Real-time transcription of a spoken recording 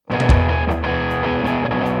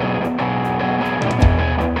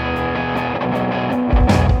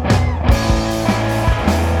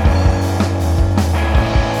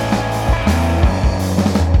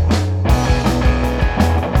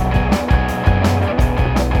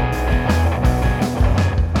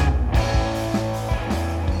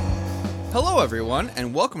everyone,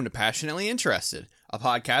 and welcome to Passionately Interested, a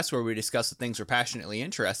podcast where we discuss the things we're passionately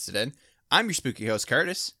interested in. I'm your spooky host,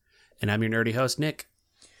 Curtis. And I'm your nerdy host, Nick.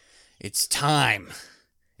 It's time.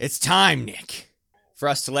 It's time, Nick, for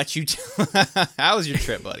us to let you... How was your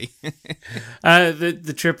trip, buddy?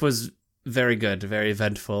 The trip was very good, very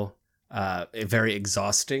eventful, very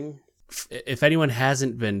exhausting. If anyone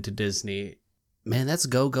hasn't been to Disney, man, that's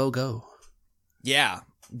go, go, go. Yeah,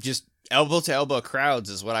 just elbow-to-elbow crowds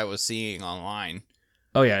is what I was seeing online.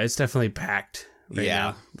 Oh, yeah, it's definitely packed right Yeah.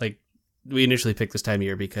 now. Like, we initially picked this time of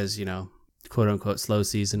year because, you know, quote-unquote slow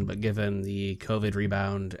season, but given the COVID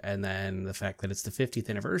rebound and then the fact that it's the 50th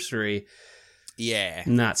anniversary, Yeah.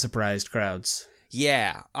 not surprised crowds.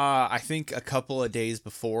 Yeah, I think a couple of days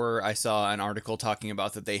before I saw an article talking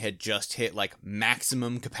about that they had just hit, like,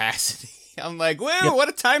 maximum capacity. I'm like, whoa, Yep. what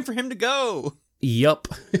a time for him to go. Yup.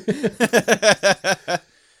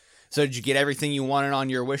 So did you get everything you wanted on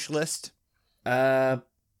your wish list? No.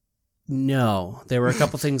 There were a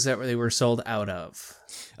couple things that they were sold out of.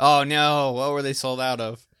 Oh, no. What were they sold out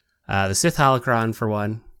of? The Sith Holocron, for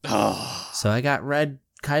one. Oh. So I got red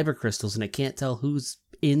Kyber crystals, and I can't tell who's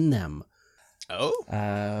in them.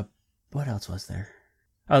 Oh? What else was there?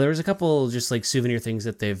 Oh, there was a couple just like souvenir things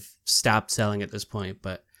that they've stopped selling at this point,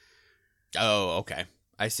 but... Oh, okay.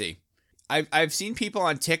 I see. I've seen people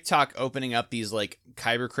on TikTok opening up these, like,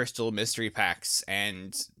 Kyber crystal mystery packs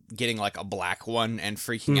and getting, like, a black one and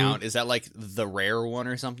freaking out. Is that, like, the rare one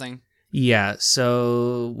or something? Yeah,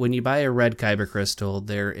 so when you buy a red Kyber crystal,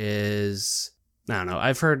 there is... I don't know.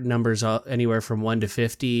 I've heard numbers anywhere from 1 to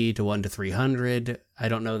 50 to 1 to 300. I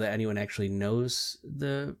don't know that anyone actually knows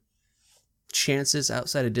the chances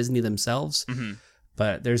outside of Disney themselves. Mm-hmm.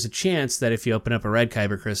 But there's a chance that if you open up a red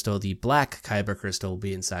Kyber crystal, the black Kyber crystal will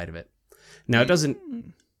be inside of it. Now, it doesn't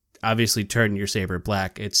obviously turn your saber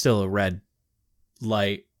black. It's still a red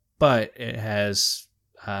light, but it has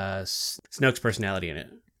Snoke's personality in it.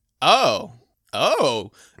 Oh.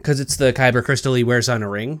 Oh. Because it's the Kyber crystal he wears on a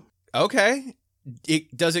ring. Okay.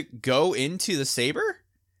 Does it go into the saber?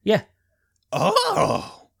 Yeah.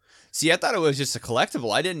 Oh. See, I thought it was just a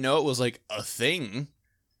collectible. I didn't know it was, like, a thing.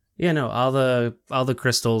 Yeah, no, all the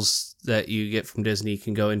crystals that you get from Disney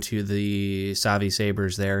can go into the Savi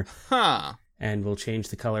sabers there, Huh. and will change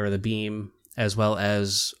the color of the beam as well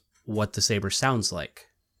as what the saber sounds like.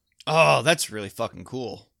 Oh, that's really fucking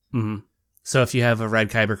cool. Mm-hmm. So if you have a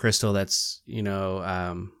red Kyber crystal that's, you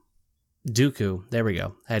know, Dooku, there we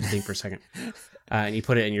go. I had to think for a second. And you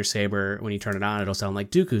put it in your saber, when you turn it on, it'll sound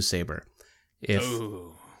like Dooku's saber.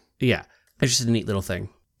 Ooh. Yeah, it's just a neat little thing.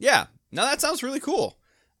 Yeah. No, that sounds really cool.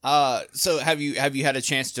 So have you had a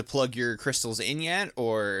chance to plug your crystals in yet,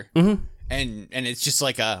 or Mm-hmm. and it's just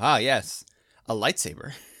like a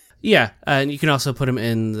lightsaber. Yeah, and you can also put them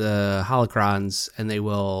in the holocrons, and they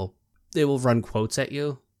will run quotes at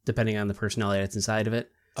you depending on the personality that's inside of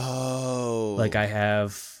it. Oh, Like I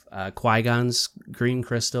have Qui-Gon's green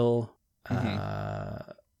crystal,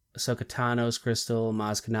 Mm-hmm. Ahsoka Tano's crystal,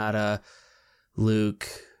 Maz Kanata, Luke,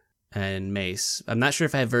 and Mace. I'm not sure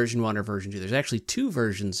if I have version 1 or version 2. There's actually 2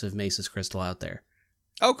 versions of Mace's crystal out there.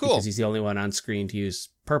 Oh, cool. Because he's the only one on screen to use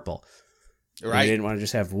purple. And Right. they didn't want to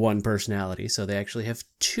just have one personality, so they actually have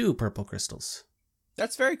 2 purple crystals.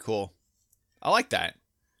 That's very cool. I like that.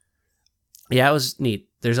 Yeah, it was neat.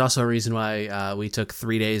 There's also a reason why we took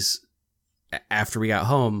 3 days after we got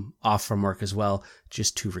home off from work as well,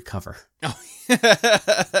 just to recover. Oh,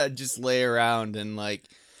 just lay around and like.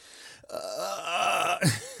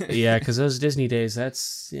 Yeah, because those Disney days, that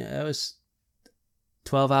was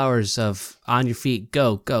 12 hours of on your feet,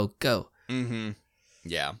 go, go, go. Mm-hmm.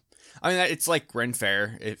 Yeah. I mean, it's like Ren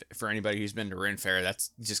Fair. For anybody who's been to Ren Fair,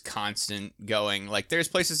 that's just constant going. Like, there's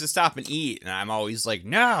places to stop and eat, and I'm always like,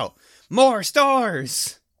 no, more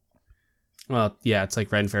stores. Well, yeah, it's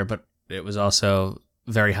like Ren Fair, but it was also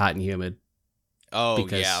very hot and humid. Oh,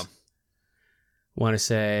 yeah. Want to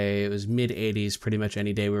say it was mid-80s pretty much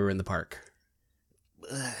any day we were in the park.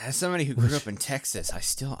 As somebody who grew up in Texas, I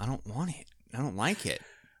don't want it. I don't like it.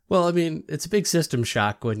 Well, I mean, it's a big system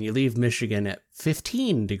shock when you leave Michigan at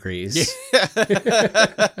 15 degrees.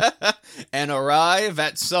 And arrive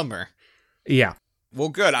at summer. Yeah. Well,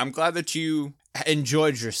 good. I'm glad that you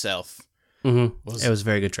enjoyed yourself. Mm-hmm. It was a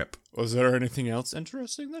very good trip. Was there anything else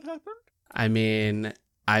interesting that happened? I mean,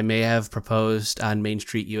 I may have proposed on Main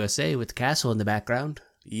Street, USA with the castle in the background.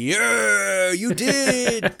 Yeah, you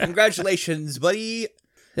did. Congratulations, buddy.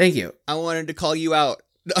 Thank you. I wanted to call you out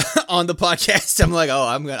on the podcast. I'm like, oh,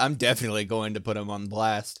 I'm definitely going to put him on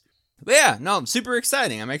blast. But yeah, no, super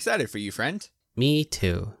exciting. I'm excited for you, friend. Me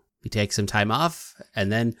too. We take some time off,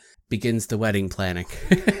 and then begins the wedding planning.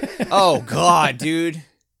 Oh, God, dude.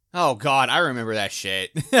 Oh God, I remember that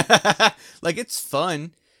shit. Like it's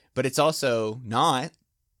fun, but it's also not.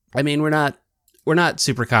 I mean, we're not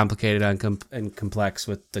super complicated and complex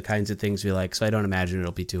with the kinds of things we like, so I don't imagine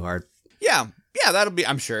it'll be too hard. Yeah, yeah, that'll be.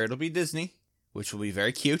 I'm sure it'll be Disney, which will be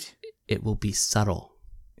very cute. It will be subtle.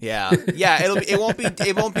 Yeah, yeah. It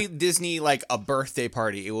won't be Disney like a birthday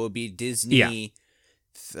party. It will be Disney.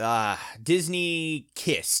 Yeah. Disney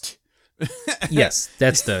kissed. Yes,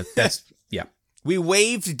 that's yeah. We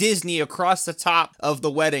waved Disney across the top of the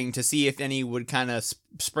wedding to see if any would kind of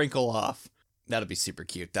sprinkle off. That'll be super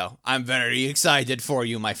cute, though. I'm very excited for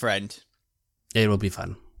you, my friend. It will be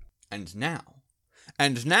fun. And now,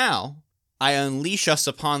 I unleash us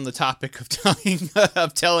upon the topic of telling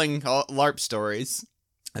LARP stories.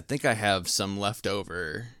 I think I have some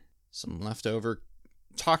leftover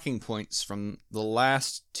talking points from the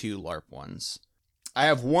last 2 LARP ones. I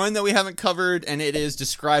have one that we haven't covered, and it is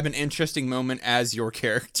describe an interesting moment as your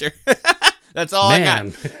character. That's all I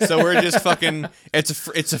got. So we're just fucking. It's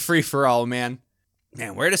a free for all, man.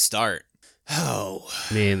 Man, where to start? Oh,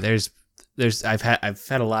 I mean, I've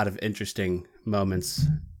had a lot of interesting moments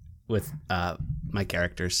with my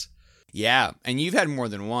characters. Yeah, and you've had more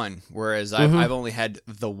than one, whereas I've only had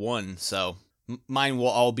the one. So mine will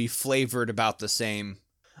all be flavored about the same.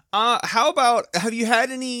 How about, have you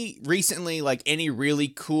had any recently, like any really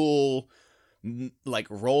cool, like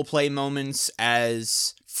role play moments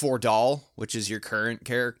as Fordal, which is your current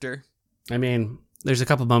character? I mean, there's a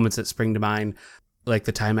couple moments that spring to mind, like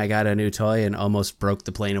the time I got a new toy and almost broke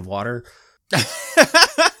the plane of water.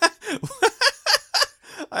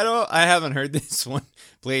 I haven't heard this one.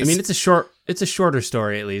 Please. I mean, it's a shorter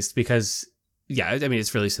story at least because, yeah, I mean,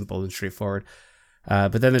 it's really simple and straightforward.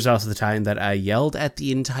 But then there's also the time that I yelled at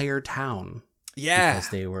the entire town. Yeah. Because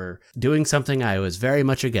they were doing something I was very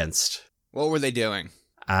much against. What were they doing?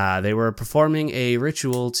 They were performing a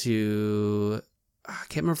ritual to, I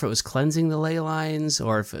can't remember if it was cleansing the ley lines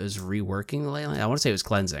or if it was reworking the ley lines. I want to say it was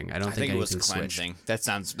cleansing. I think it was anything cleansing.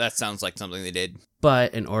 switched. That sounds like something they did.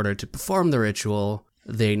 But in order to perform the ritual,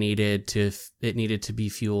 it needed to be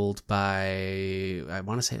fueled by, I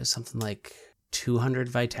want to say it was something like 200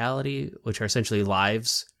 vitality, which are essentially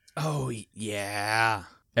lives. Oh, yeah.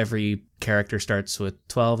 Every character starts with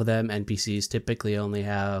 12 of them. NPCs typically only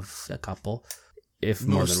have a couple, if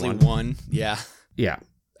more Mostly than one. one. Yeah. Yeah.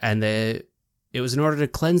 And it was in order to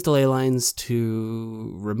cleanse the ley lines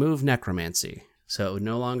to remove necromancy. So it would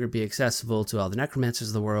no longer be accessible to all the necromancers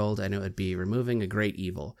of the world, and it would be removing a great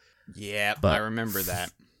evil. Yeah, But I remember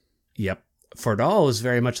that. Yep. Fordal was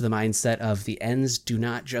very much the mindset of the ends do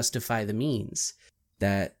not justify the means.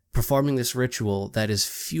 That performing this ritual that is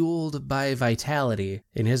fueled by vitality,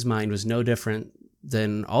 in his mind, was no different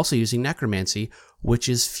than also using necromancy, which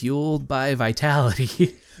is fueled by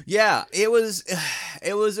vitality. Yeah, it was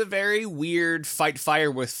a very weird fight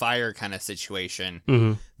fire with fire kind of situation.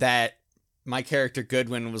 Mm-hmm. That my character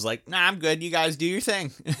Goodwin was like, nah, I'm good. You guys do your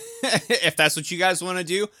thing. If that's what you guys want to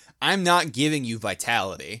do, I'm not giving you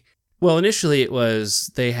vitality. Well, initially it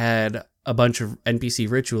was they had a bunch of NPC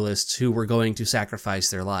ritualists who were going to sacrifice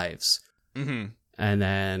their lives. Mm-hmm. And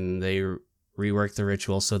then they reworked the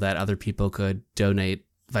ritual so that other people could donate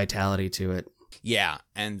vitality to it. Yeah,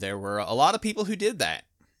 and there were a lot of people who did that.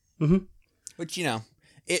 Mm-hmm. Which, you know,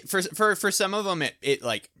 it for some of them, it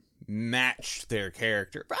like matched their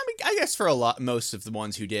character. But I mean, I guess for most of the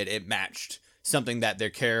ones who did, it matched something that their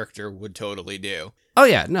character would totally do. Oh,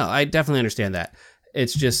 yeah. No, I definitely understand that.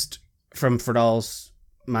 It's just from Fordal's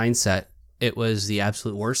mindset, it was the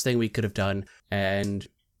absolute worst thing we could have done. And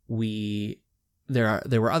there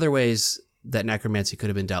were other ways that necromancy could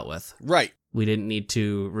have been dealt with. Right. We didn't need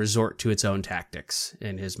to resort to its own tactics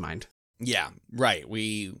in his mind. Yeah, right.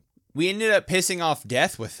 We ended up pissing off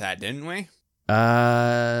Death with that, didn't we?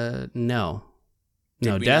 No.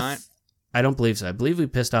 Did we Death, not? I don't believe so. I believe we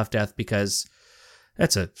pissed off Death because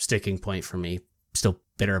that's a sticking point for me. Still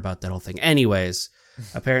bitter about that whole thing. Anyways,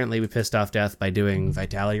 apparently we pissed off Death by doing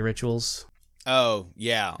vitality rituals. Oh,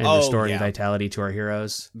 yeah. And restoring vitality to our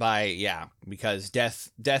heroes. Because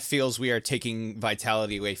Death feels we are taking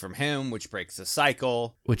vitality away from him, which breaks the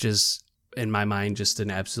cycle. Which is, in my mind, just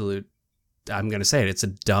an absolute, I'm going to say it, it's a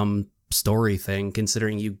dumb story thing,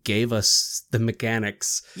 considering you gave us the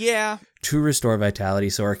mechanics to restore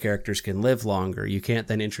vitality so our characters can live longer. You can't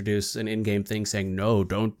then introduce an in-game thing saying, no,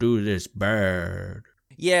 don't do this, bad.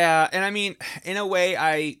 Yeah, and I mean, in a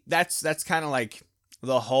way, that's kind of like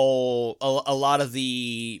the whole, a lot of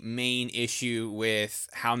the main issue with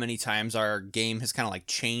how many times our game has kind of like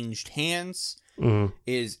changed hands. Mm-hmm.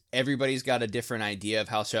 Is everybody's got a different idea of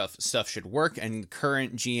how stuff should work, and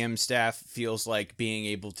current GM staff feels like being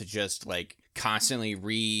able to just like constantly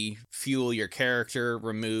refuel your character,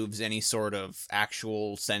 removes any sort of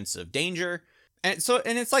actual sense of danger. And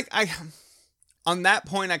it's like, on that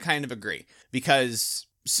point, I kind of agree, because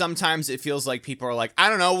sometimes it feels like people are like, I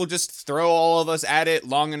don't know, we'll just throw all of us at it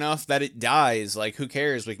long enough that it dies. Like, who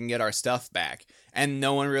cares? We can get our stuff back. And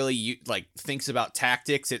no one really like thinks about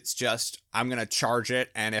tactics. It's just, I'm going to charge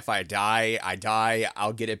it. And if I die, I die.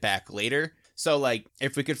 I'll get it back later. So like,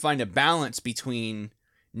 if we could find a balance between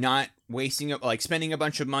not wasting like spending a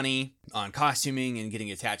bunch of money on costuming and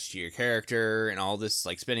getting attached to your character and all this,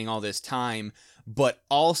 like spending all this time, but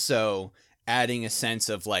also adding a sense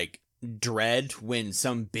of like dread when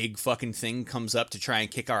some big fucking thing comes up to try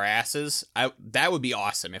and kick our asses. That would be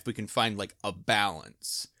awesome if we can find like a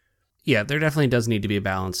balance. Yeah, there definitely does need to be a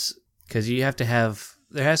balance, because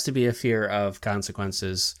there has to be a fear of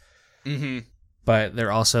consequences. Mm-hmm. But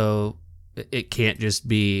it can't just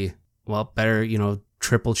be, well, better,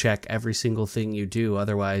 triple check every single thing you do.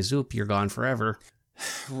 Otherwise, you're gone forever.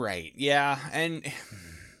 Right. Yeah. And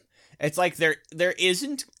it's like there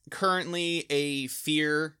isn't currently a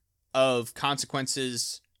fear of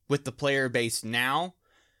consequences with the player base now.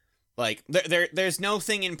 Like, there's no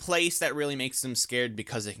thing in place that really makes them scared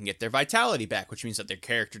because they can get their vitality back, which means that their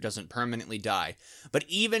character doesn't permanently die. But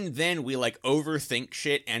even then, we, like, overthink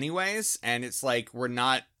shit anyways, and it's like,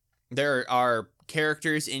 there are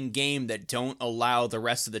characters in-game that don't allow the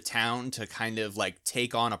rest of the town to kind of, like,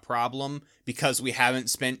 take on a problem because we haven't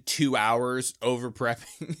spent 2 hours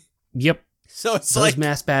over-prepping. Yep. So it's those like...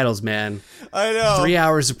 mass battles, man. I know. 3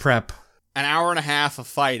 hours of prep. An hour and a half of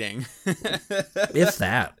fighting. If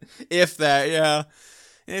that. If that, yeah.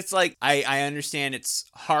 And it's like, I understand it's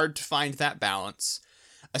hard to find that balance,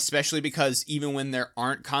 especially because even when there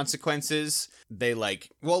aren't consequences, they like,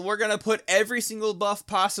 well, we're going to put every single buff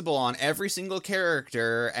possible on every single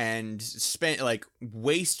character and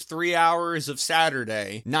waste 3 hours of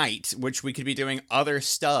Saturday night, which we could be doing other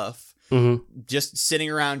stuff. Mm-hmm. Just sitting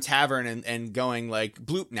around tavern and going like,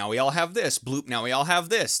 bloop, now we all have this. Bloop, now we all have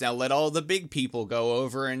this. Now let all the big people go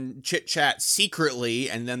over and chit-chat secretly,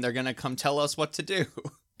 and then they're going to come tell us what to do.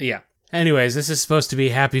 Yeah. Anyways, this is supposed to be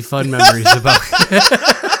happy, fun memories about...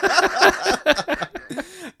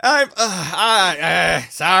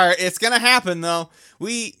 Sorry, it's going to happen, though.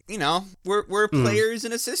 We're players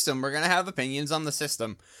in a system. We're going to have opinions on the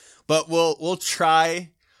system. But we'll try...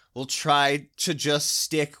 We'll try to just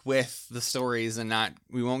stick with the stories and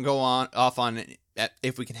we won't go off on,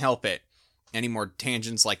 if we can help it, any more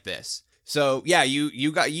tangents like this. So yeah, you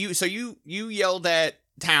yelled at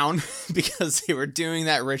town because they were doing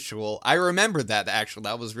that ritual. I remembered that, actually.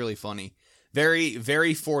 That was really funny. Very,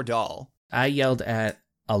 very Fordal. I yelled at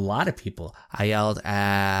a lot of people. I yelled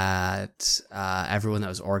at everyone that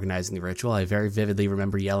was organizing the ritual. I very vividly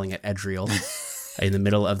remember yelling at Edriel. In the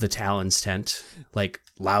middle of the Talon's tent, like,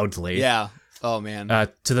 loudly. Yeah. Oh, man.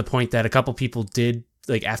 To the point that a couple people did,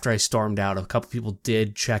 like, after I stormed out, a couple people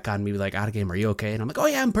did check on me, like, out of game, are you okay? And I'm like, oh,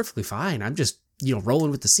 yeah, I'm perfectly fine. I'm just,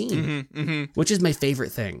 rolling with the scene, which is my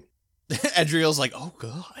favorite thing. Edriel's like, oh,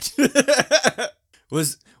 God.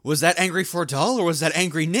 Was that angry Fordal or was that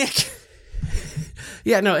angry Nick?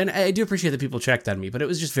 Yeah, no, and I do appreciate that people checked on me, but it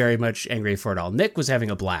was just very much angry Fordal. Nick was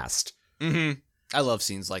having a blast. Mm-hmm. I love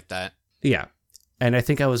scenes like that. Yeah. And I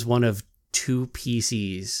think I was one of 2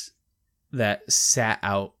 PCs that sat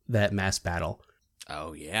out that mass battle.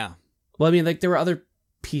 Oh, yeah. Well, I mean, like, there were other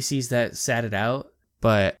PCs that sat it out,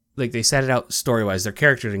 but, like, they sat it out story-wise. Their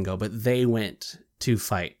character didn't go, but they went to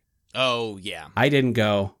fight. Oh, yeah. I didn't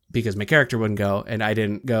go because my character wouldn't go, and I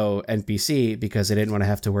didn't go NPC because I didn't want to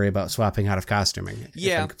have to worry about swapping out of costuming,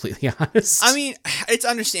 yeah. if I'm completely honest. I mean, it's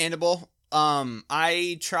understandable.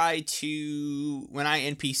 I try to, when I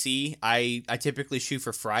NPC, I typically shoot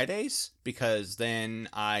for Fridays because then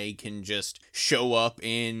I can just show up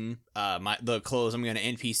in the clothes I'm going to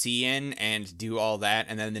NPC in and do all that,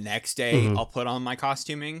 and then the next day I'll put on my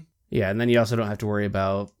costuming. Yeah, and then you also don't have to worry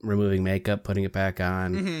about removing makeup, putting it back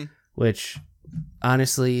on, which,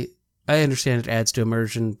 honestly, I understand it adds to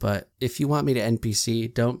immersion, but if you want me to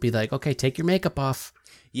NPC, don't be like, okay, take your makeup off.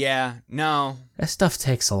 Yeah, no. That stuff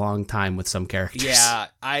takes a long time with some characters. Yeah,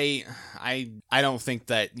 I don't think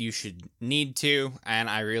that you should need to, and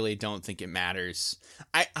I really don't think it matters.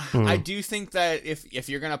 I do think that if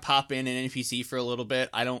you're gonna pop in an NPC for a little bit,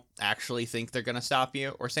 I don't actually think they're gonna stop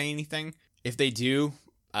you or say anything. If they do,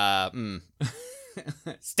 stop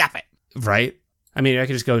it. Right? I mean, I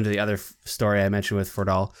could just go into the other story I mentioned with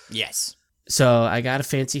Fordal. Yes. So I got a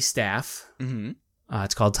fancy staff. Mm-hmm.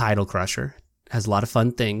 It's called Tidal Crusher. Has a lot of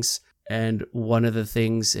fun things, and one of the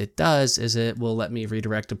things it does is it will let me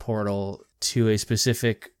redirect a portal to a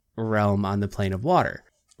specific realm on the plane of water.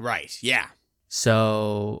 Right, yeah.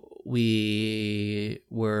 So we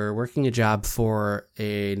were working a job for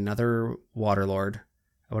another water lord.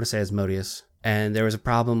 I want to say Asmodeus. And there was a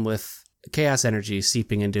problem with chaos energy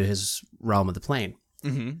seeping into his realm of the plane.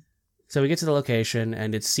 Mm-hmm. So we get to the location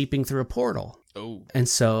and it's seeping through a portal. Oh. And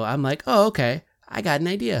so I'm like, oh, okay, I got an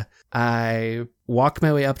idea. I walked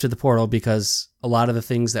my way up to the portal because a lot of the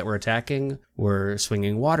things that were attacking were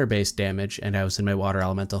swinging water-based damage, and I was in my water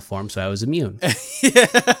elemental form, so I was immune.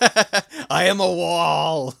 I am a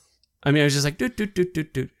wall. I mean, I was just like, doot, doot, doot,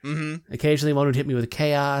 doot, doot. Mm-hmm. Occasionally one would hit me with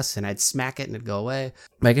chaos, and I'd smack it, and it'd go away.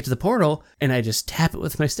 I get to the portal, and I just tap it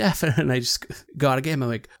with my staff, and I just go out again. I'm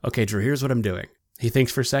like, okay, Drew, here's what I'm doing. He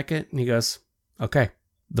thinks for a second, and he goes, okay,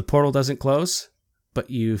 the portal doesn't close, but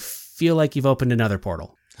you feel like you've opened another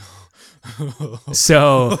portal.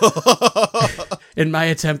 So, in my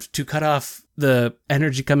attempt to cut off the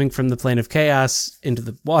energy coming from the plane of chaos into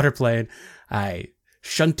the water plane, I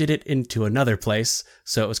shunted it into another place,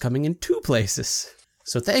 so it was coming in two places.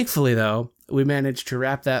 So thankfully, though, we managed to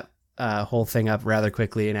wrap that whole thing up rather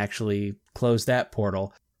quickly and actually close that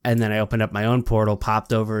portal. And then I opened up my own portal,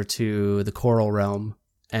 popped over to the Coral Realm,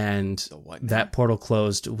 and that portal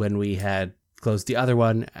closed when we had closed the other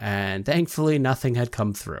one, and thankfully nothing had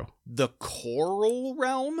come through. The Coral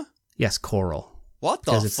Realm? Yes, Coral. What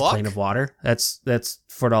the Because it's the fuck? plane of water. That's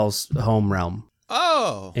Fordal's home realm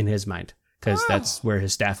Oh. in his mind, because that's where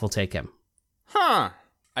his staff will take him. Huh.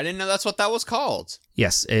 I didn't know that's what that was called.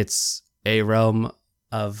 Yes, it's a realm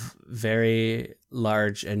of very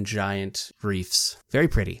large and giant reefs. Very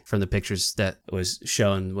pretty from the pictures that was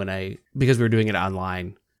shown because we were doing it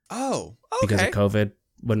online Oh, because okay. of COVID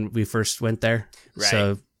when we first went there. Right.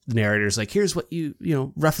 So the narrator's like, here's what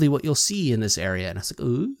roughly what you'll see in this area. And I was like,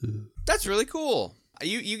 ooh. That's really cool.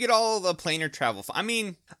 You get all the planar travel. I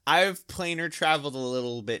mean, I've planar traveled a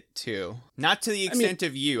little bit too. Not to the extent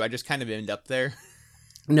of you. I just kind of end up there.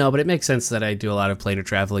 No, but it makes sense that I do a lot of planar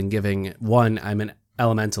traveling, giving, one, I'm an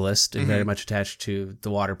elementalist and very much attached to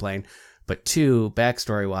the water plane, but two,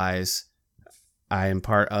 backstory-wise, I am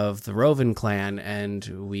part of the Rovan clan,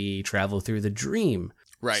 and we travel through the Dream.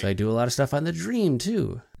 Right. So I do a lot of stuff on the Dream,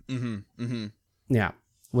 too. Mm-hmm. Mm-hmm. Yeah,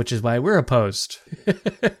 which is why we're opposed.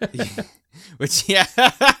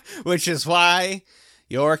 Which is why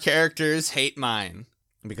your characters hate mine.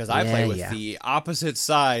 Because I play with the opposite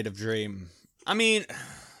side of Dream. I mean,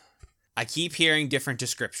 I keep hearing different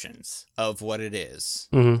descriptions of what it is.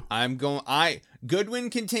 Mm-hmm. Goodwin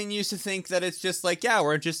continues to think that it's just like,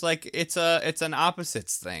 we're just like, it's an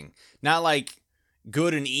opposites thing. Not like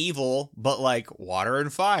good and evil, but like water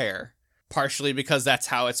and fire. Partially because that's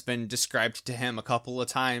how it's been described to him a couple of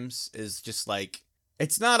times, is just like,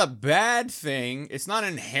 it's not a bad thing. It's not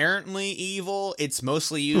inherently evil. It's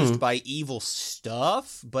mostly used by evil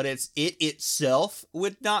stuff, but it itself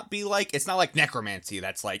would not be like, it's not like necromancy.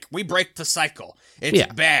 That's like, we break the cycle.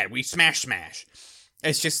 It's bad. We smash.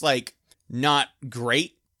 It's just like not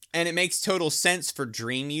great. And it makes total sense for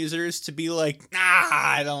Dream users to be like,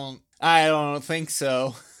 I don't think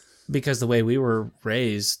so. Because the way we were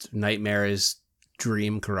raised, nightmare is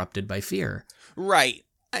dream corrupted by fear. Right.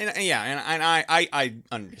 And I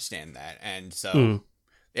understand that, and so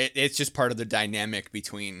it's just part of the dynamic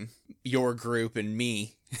between your group and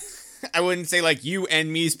me. I wouldn't say like you and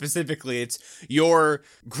me specifically. It's your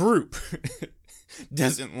group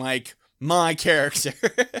doesn't like my character.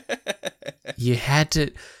 You had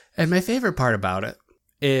to, and my favorite part about it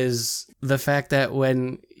is the fact that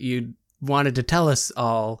when you wanted to tell us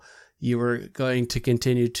all you were going to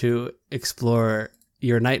continue to explore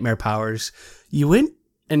your nightmare powers, you went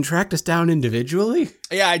and tracked us down individually?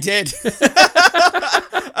 Yeah, I did.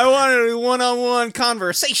 I wanted one-on-one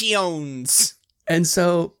conversations. And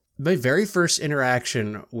so my very first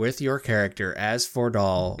interaction with your character as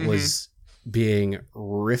Fordal was being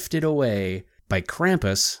rifted away by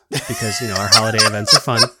Krampus, because, our holiday events are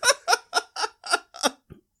fun.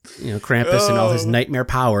 Krampus and all his nightmare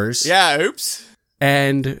powers. Yeah, oops.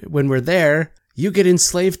 And when we're there, you get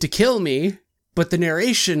enslaved to kill me. But the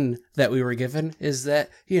narration that we were given is that,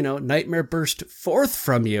 nightmare burst forth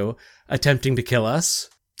from you, attempting to kill us.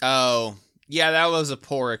 Oh, yeah, that was a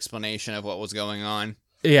poor explanation of what was going on.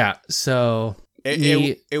 Yeah, so...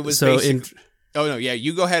 It was so basic... Oh, no, yeah,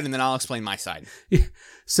 you go ahead and then I'll explain my side.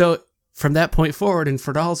 So, from that point forward, in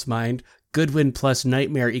Fordal's mind, Goodwin plus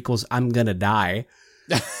nightmare equals I'm gonna die.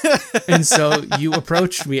 And so you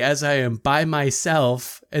approached me as I am by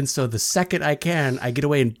myself, and so the second I can, I get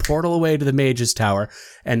away and portal away to the mage's tower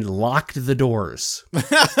and locked the doors.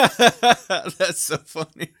 That's so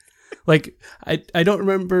funny. Like, I don't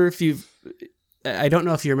remember I don't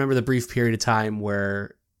know if you remember the brief period of time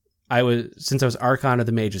where since I was Archon of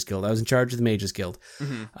the Mages Guild, I was in charge of the Mages Guild.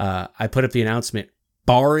 Mm-hmm. I put up the announcement,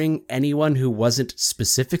 barring anyone who wasn't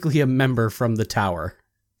specifically a member from the tower.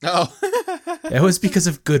 Oh. It was because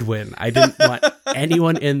of Goodwin. I didn't want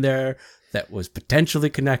anyone in there that was potentially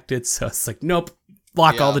connected. So it's like, nope,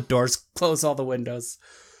 lock all the doors, close all the windows.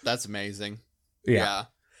 That's amazing. Yeah.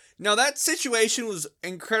 No, that situation was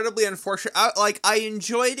incredibly unfortunate. I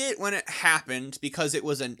enjoyed it when it happened because it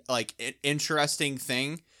was an interesting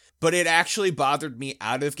thing, but it actually bothered me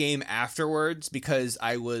out of game afterwards because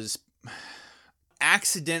I was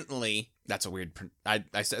accidentally, that's a weird,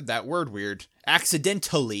 I said that word weird,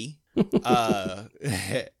 accidentally, I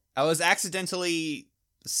was accidentally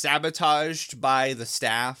sabotaged by the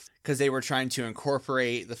staff because they were trying to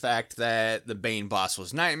incorporate the fact that the Bane boss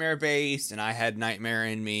was nightmare based and I had nightmare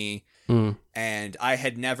in me. And I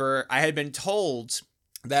had been told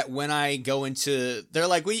that when I go into, they're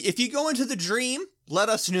like, if you go into the dream, let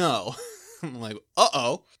us know. I'm like,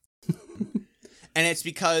 uh-oh. And it's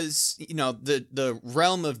because, the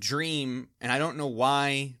realm of dream, and I don't know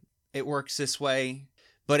why it works this way,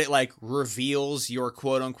 but it reveals your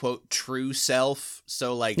quote unquote true self.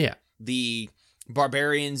 So the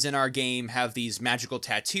barbarians in our game have these magical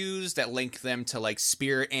tattoos that link them to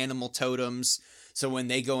spirit animal totems. So when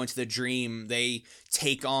they go into the dream, they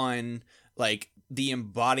take on the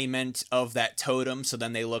embodiment of that totem. So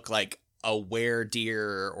then they look like a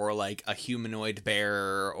were-deer or a humanoid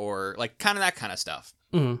bear or kind of that kind of stuff.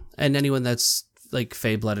 Mm-hmm. And anyone that's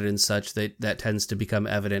fey-blooded and such, that tends to become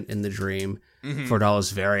evident in the dream. Mm-hmm. Fordal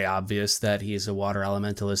is very obvious that he's a water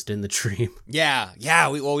elementalist in the dream. Yeah.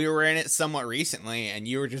 We were in it somewhat recently, and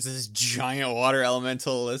you were just this giant water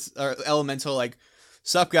elemental,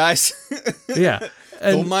 sup guys? Yeah.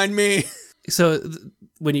 Don't mind me. So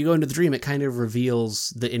when you go into the dream, it kind of reveals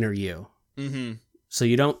the inner you. Mm-hmm. So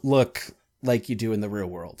you don't look like you do in the real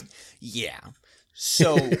world. Yeah.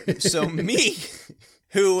 So me,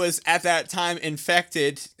 who was at that time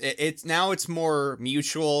infected, it's more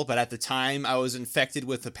mutual, but at the time I was infected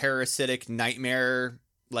with a parasitic nightmare,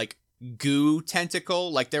 goo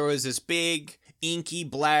tentacle. There was this big inky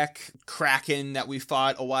black kraken that we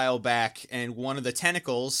fought a while back, and one of the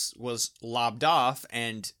tentacles was lobbed off,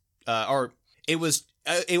 and it was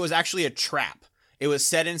actually a trap. It was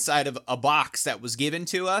set inside of a box that was given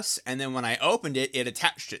to us, and then when I opened it, it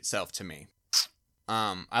attached itself to me.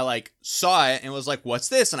 I saw it and was like, "What's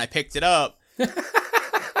this?" And I picked it up, and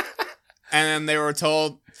then they were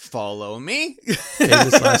told, "Follow me."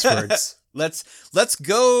 Famous last words. Let's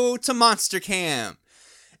go to Monster Camp.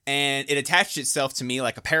 And it attached itself to me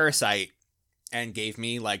like a parasite and gave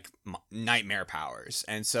me nightmare powers.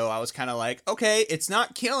 And so I was kind of like, okay, it's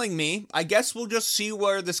not killing me. I guess we'll just see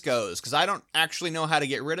where this goes because I don't actually know how to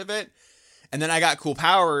get rid of it. And then I got cool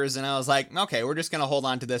powers and I was like, okay, we're just going to hold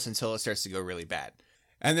on to this until it starts to go really bad.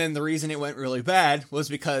 And then the reason it went really bad was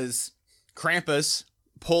because Krampus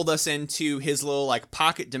pulled us into his little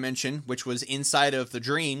pocket dimension, which was inside of the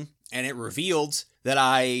dream. And it revealed that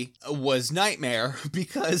I was Nightmare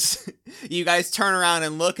because you guys turn around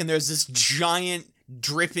and look and there's this giant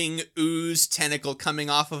dripping ooze tentacle coming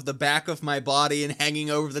off of the back of my body and hanging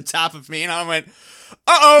over the top of me. And I went,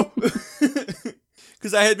 uh-oh!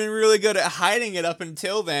 Because I had been really good at hiding it up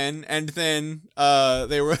until then. And then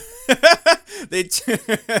they were they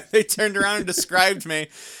turned around and described me.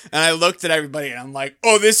 And I looked at everybody and I'm like,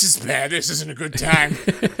 oh, this is bad. This isn't a good time.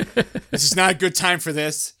 This is not a good time for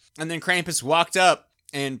this. And then Krampus walked up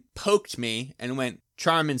and poked me and went,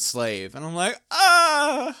 "Charm and slave." And I'm like,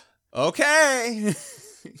 okay.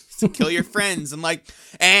 So kill your friends. I'm like,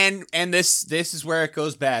 and this is where it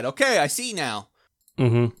goes bad. Okay, I see now.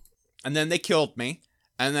 Mm-hmm. And then they killed me.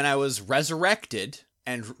 And then I was resurrected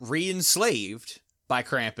and re-enslaved by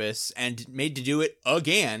Krampus and made to do it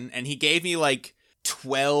again. And he gave me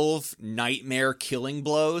 12 nightmare killing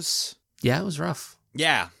blows. Yeah, it was rough.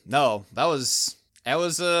 Yeah, no, I was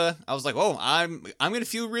like, oh, I'm gonna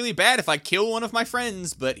feel really bad if I kill one of my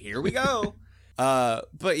friends, but here we go.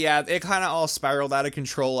 But yeah, it kind of all spiraled out of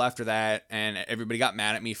control after that, and everybody got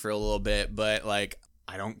mad at me for a little bit, but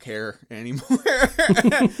I don't care anymore.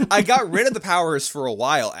 I got rid of the powers for a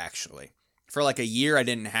while, actually. For a year, I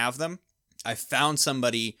didn't have them. I found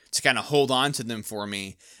somebody to kind of hold on to them for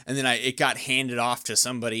me, and then it got handed off to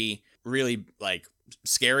somebody really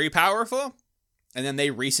scary powerful. And then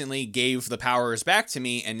they recently gave the powers back to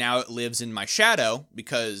me, and now it lives in my shadow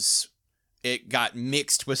because it got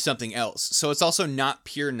mixed with something else. So it's also not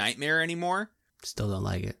pure nightmare anymore. Still don't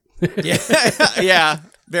like it. Yeah,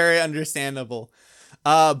 very understandable.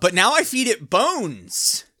 But now I feed it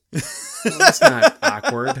bones. Well, that's not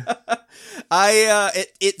awkward.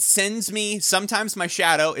 It sends me, sometimes my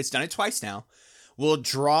shadow, it's done it twice now, will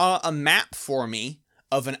draw a map for me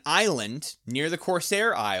of an island near the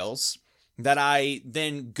Corsair Isles that I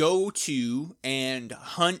then go to and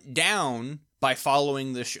hunt down by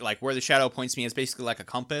following the like where the shadow points me. It's basically like a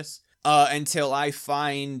compass, until I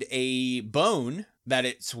find a bone that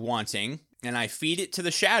it's wanting, and I feed it to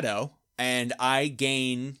the shadow, and I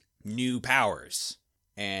gain new powers.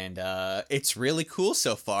 And it's really cool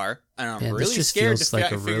so far, and I'm really scared to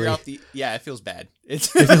figure out the. Yeah, it feels bad. It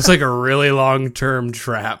feels like a really long-term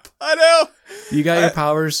trap. I know. You got your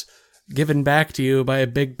powers given back to you by a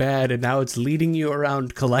big bad, and now it's leading you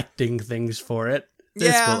around collecting things for it.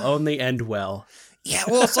 This will only end well. Yeah,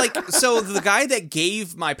 well, it's like, so the guy that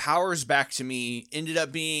gave my powers back to me ended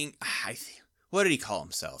up being, what did he call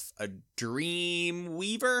himself? A dream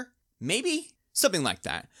weaver? Maybe? Something like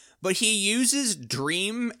that. But he uses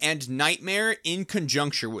dream and nightmare in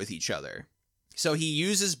conjunction with each other. So he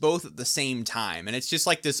uses both at the same time. And it's just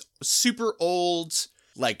like this super old,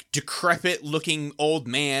 like decrepit looking old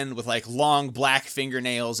man with like long black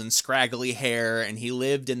fingernails and scraggly hair. And he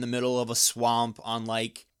lived in the middle of a swamp on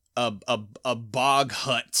like a bog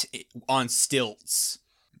hut on stilts.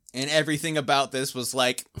 And everything about this was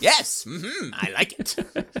like, yes, I like it.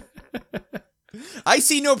 I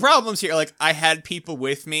see no problems here. Like, I had people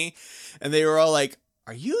with me, and they were all like,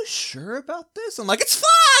 are you sure about this? I'm like, it's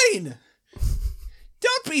fine!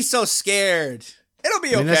 Don't be so scared. It'll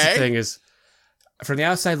be okay. That's the thing is, from the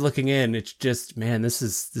outside looking in, it's just, man, this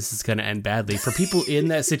is going to end badly. For people in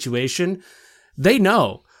that situation, they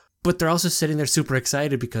know. But they're also sitting there super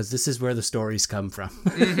excited because this is where the stories come from.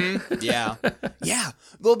 Yeah. Yeah.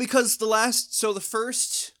 Well, because the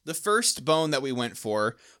first bone that we went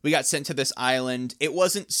for, we got sent to this island. It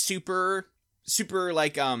wasn't super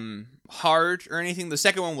like, hard or anything. The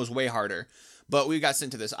second one was way harder, but we got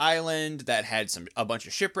sent to this island that had a bunch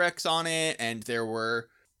of shipwrecks on it. And there were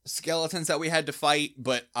skeletons that we had to fight.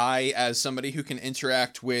 But I, as somebody who can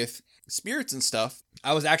interact with spirits and stuff,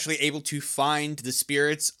 I was actually able to find the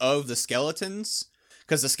spirits of the skeletons,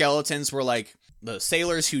 because the skeletons were like the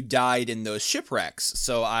sailors who died in those shipwrecks.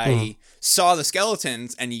 So I saw the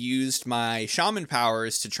skeletons and used my shaman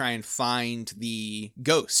powers to try and find the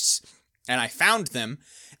ghosts. And I found them,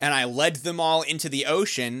 and I led them all into the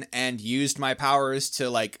ocean and used my powers to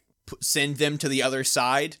like send them to the other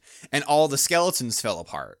side, and all the skeletons fell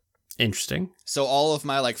apart. Interesting. So all of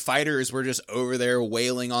my like fighters were just over there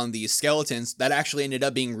wailing on these skeletons. That actually ended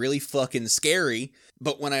up being really fucking scary.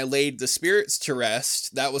 But when I laid the spirits to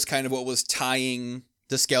rest, that was kind of what was tying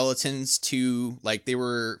the skeletons to, like, they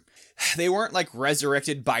weren't like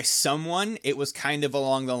resurrected by someone. It was kind of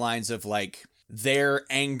along the lines of like their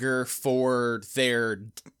anger for their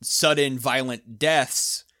sudden violent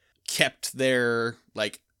deaths kept their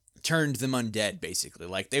like turned them undead, basically.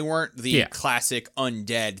 Like, they weren't the classic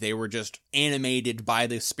undead. They were just animated by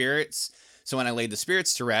the spirits. So when I laid the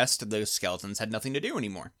spirits to rest, the skeletons had nothing to do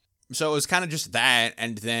anymore. So it was kind of just that,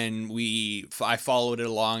 and then I followed it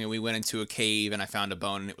along, and we went into a cave, and I found a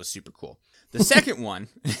bone, and it was super cool. The second one,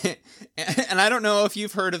 and I don't know if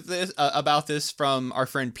you've heard of this about this from our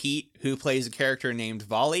friend Pete, who plays a character named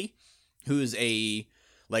Volley, who's a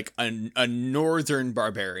northern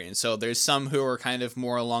barbarian. So there's some who are kind of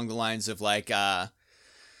more along the lines of like, I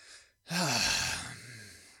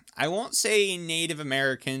won't say Native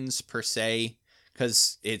Americans per se,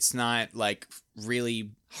 because it's not like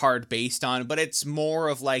really hard based on, but it's more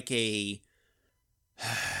of like a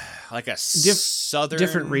southern,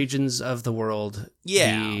 different regions of the world.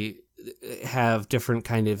 Yeah, have different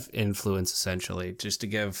kind of influence, essentially, just to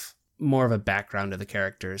give more of a background to the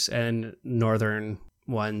characters. And northern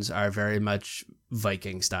ones are very much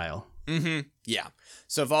Viking style. Yeah.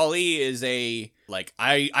 So Volley is I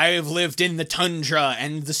have lived in the tundra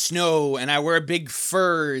and the snow, and I wear big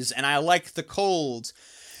furs, and I like the cold.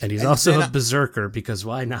 And he's also a berserker, because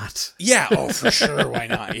why not? Yeah, oh, for sure, why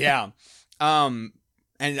not? Yeah. And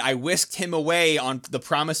I whisked him away on the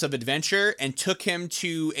promise of adventure and took him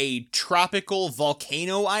to a tropical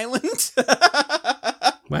volcano island.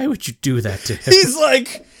 Why would you do that to him? He's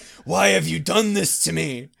like, why have you done this to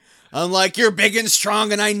me? I'm like, you're big and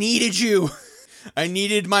strong, and I needed you. I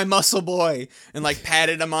needed my muscle boy, and like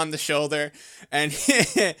patted him on the shoulder. And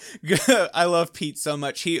I love Pete so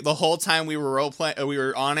much. The whole time we were we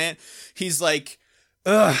were on it, he's like,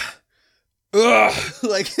 ugh,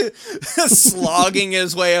 like slogging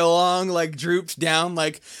his way along, like drooped down,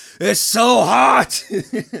 like, it's so hot.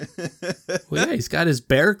 Well, yeah, he's got his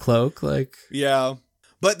bear cloak, like. Yeah.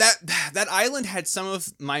 But that island had some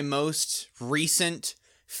of my most recent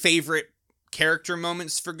favorite character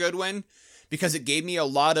moments for Goodwin, because it gave me a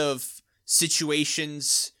lot of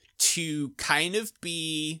situations to kind of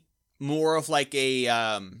be more of like a,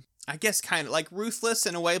 I guess kind of like ruthless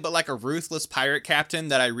in a way, but like a ruthless pirate captain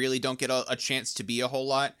that I really don't get a chance to be a whole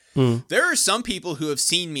lot. There are some people who have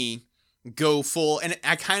seen me go full, and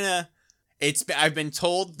I kind of, I've been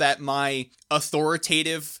told that my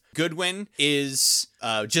authoritative Goodwin is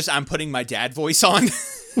just I'm putting my dad voice on.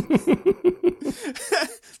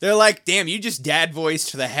 They're like, damn, you just dad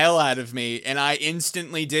voiced the hell out of me, and I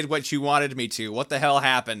instantly did what you wanted me to. What the hell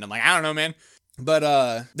happened? I'm like, I don't know, man.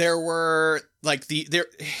 But there were like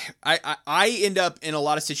I end up in a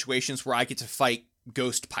lot of situations where I get to fight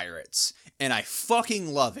ghost pirates, and I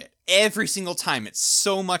fucking love it. Every single time. It's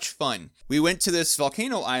so much fun. We went to this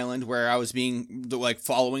volcano island where I was being like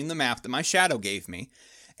following the map that my shadow gave me,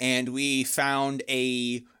 and we found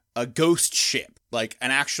a ghost ship, like an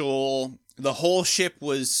actual, the whole ship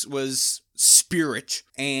was spirit,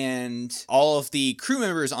 and all of the crew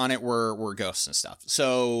members on it were ghosts and stuff.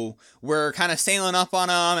 So we're kind of sailing up on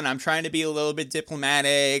them, and I'm trying to be a little bit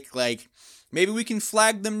diplomatic, like maybe we can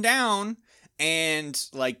flag them down and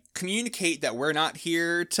like communicate that we're not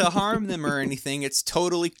here to harm them or anything. It's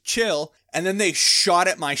totally chill. And then they shot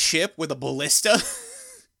at my ship with a ballista.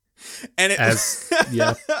 And that's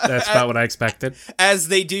about what I expected. As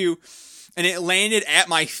they do. And it landed at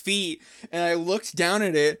my feet, and I looked down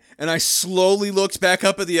at it, and I slowly looked back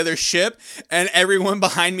up at the other ship, and everyone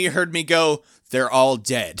behind me heard me go, "They're all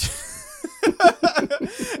dead."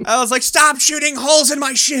 I was like, "Stop shooting holes in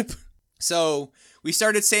my ship!" So we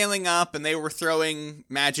started sailing up, and they were throwing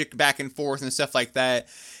magic back and forth and stuff like that.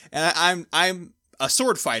 And I'm a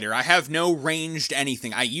sword fighter. I have no ranged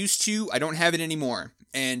anything. I used to. I don't have it anymore.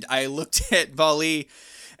 And I looked at Vali,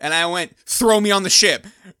 and I went, "Throw me on the ship."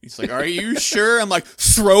 He's like, "Are you sure?" I'm like,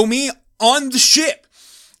 "Throw me on the ship."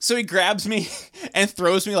 So he grabs me and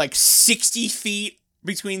throws me like 60 feet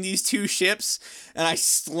between these two ships, and I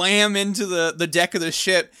slam into the deck of the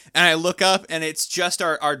ship, and I look up, and it's just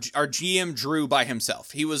our GM Drew by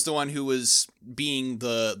himself. He was the one who was being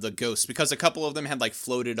the ghost, because a couple of them had like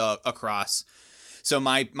floated across. So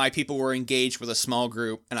my people were engaged with a small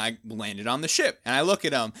group, and I landed on the ship, and I look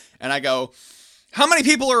at him, and I go, "How many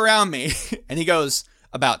people are around me?" And he goes,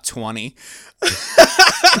 "About 20.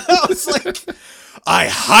 I was like, I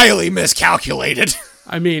highly miscalculated.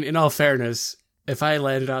 I mean, in all fairness, if I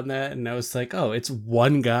landed on that and I was like, oh, it's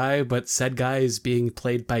one guy, but said guy is being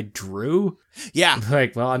played by Drew. Yeah. I'm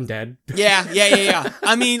like, well, I'm dead. Yeah.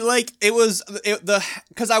 I mean, like, because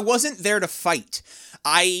I wasn't there to fight.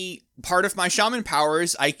 Part of my shaman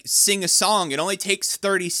powers, I sing a song. It only takes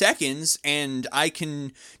 30 seconds, and I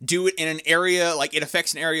can do it in an area, like it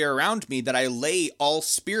affects an area around me that I lay all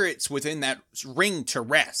spirits within that ring to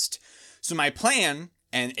rest. So my plan,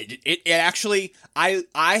 and it actually, I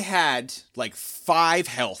had like 5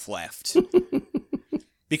 health left.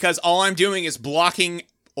 Because all I'm doing is blocking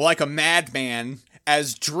like a madman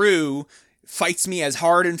as Drew fights me as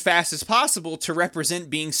hard and fast as possible to represent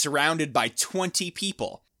being surrounded by 20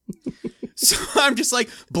 people. So I'm just like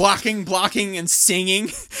blocking and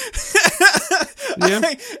singing.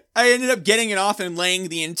 Yeah. I ended up getting it off and laying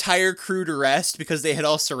the entire crew to rest because they had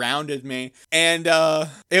all surrounded me. And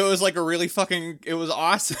it was like it was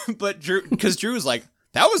awesome. But Drew was like,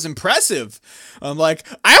 "That was impressive." I'm like,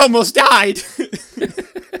 "I almost died."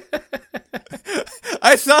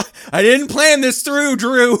 I thought I didn't plan this through,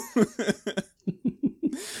 Drew.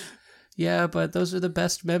 Yeah, but those are the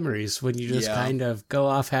best memories when you just kind of go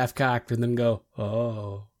off half-cocked and then go,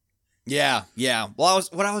 oh. Yeah. Well,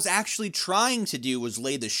 what I was actually trying to do was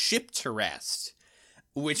lay the ship to rest,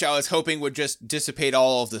 which I was hoping would just dissipate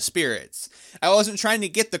all of the spirits. I wasn't trying to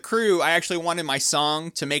get the crew. I actually wanted my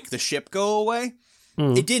song to make the ship go away.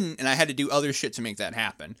 It didn't, and I had to do other shit to make that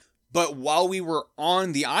happen. But while we were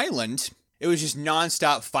on the island, it was just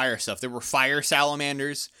nonstop fire stuff. There were fire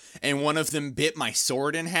salamanders, and one of them bit my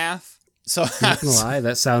sword in half. So not gonna lie,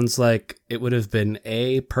 that sounds like it would have been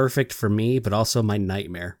perfect for me, but also my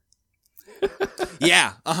nightmare.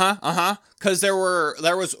 Yeah, because there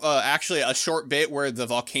was actually a short bit where the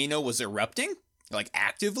volcano was erupting, like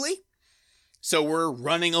actively. So we're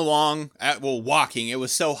running along, walking. It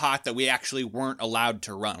was so hot that we actually weren't allowed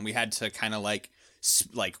to run. We had to kind of like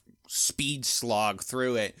speed slog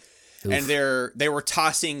through it. Oof. And they were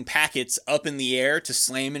tossing packets up in the air to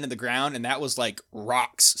slam into the ground, and that was like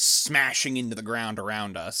rocks smashing into the ground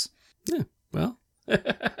around us. Yeah, well.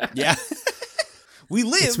 Yeah. We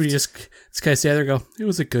lived. It's when you just kind of stay there and go, it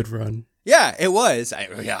was a good run. Yeah, it was.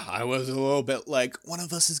 I was a little bit like, one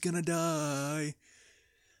of us is gonna die.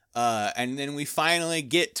 And then we finally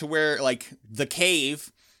get to where, like, the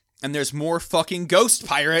cave, and there's more fucking ghost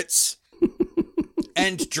pirates.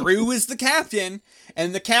 and Drew was the captain,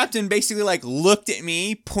 and the captain basically like looked at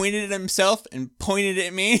me, pointed at himself, and pointed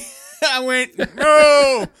at me. I went,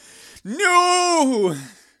 no, no.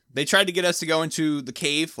 They tried to get us to go into the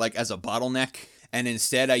cave like as a bottleneck, and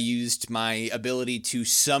instead I used my ability to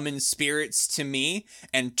summon spirits to me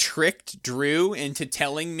and tricked Drew into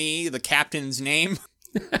telling me the captain's name.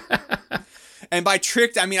 And by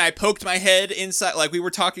tricked, I mean I poked my head inside, like we were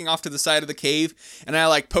talking off to the side of the cave, and I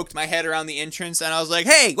like poked my head around the entrance, and I was like,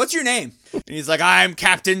 hey, what's your name? And he's like, I'm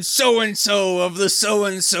Captain So-and-so of the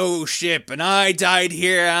so-and-so ship, and I died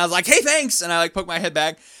here. And I was like, hey, thanks. And I like poked my head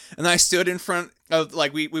back, and then I stood in front of,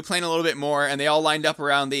 like, we played a little bit more, and they all lined up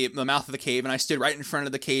around the mouth of the cave, and I stood right in front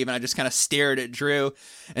of the cave, and I just kind of stared at Drew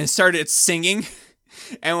and started singing.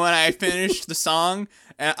 And when I finished the song,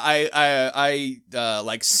 I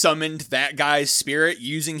like summoned that guy's spirit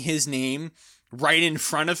using his name right in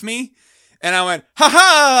front of me. And I went, ha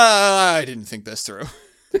ha! I didn't think this through.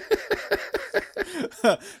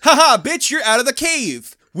 Ha ha, bitch, you're out of the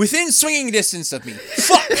cave. Within swinging distance of me.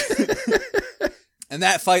 Fuck! And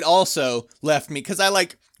that fight also left me, because I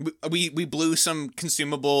like, we blew some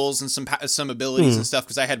consumables and some abilities and stuff,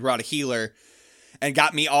 because I had brought a healer, and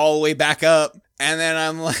got me all the way back up. And then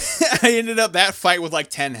I'm like, I ended up that fight with like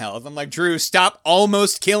 10 health. I'm like, Drew, stop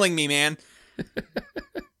almost killing me, man.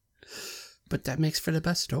 But that makes for the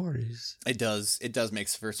best stories. It does. It does make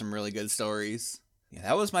for some really good stories. Yeah,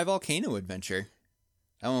 that was my volcano adventure.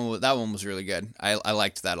 That one was really good. I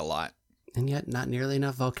liked that a lot. And yet not nearly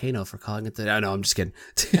enough volcano for calling it the... Oh, no, I'm just kidding.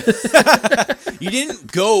 You didn't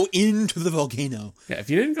go into the volcano. Yeah, if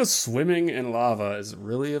you didn't go swimming in lava, is it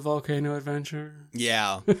really a volcano adventure?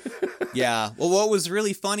 Yeah. Yeah. Well, what was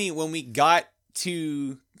really funny when we got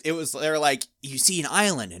to... They were like, you see an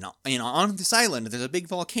island, and on this island, there's a big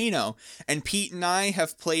volcano. And Pete and I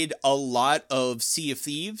have played a lot of Sea of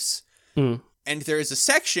Thieves. And there is a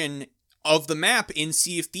section of the map in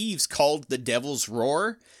Sea of Thieves called the Devil's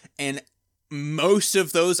Roar. And most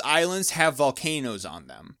of those islands have volcanoes on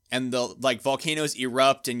them, and the like volcanoes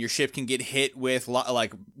erupt, and your ship can get hit with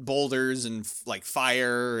like boulders and like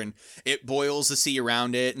fire, and it boils the sea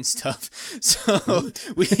around it and stuff. So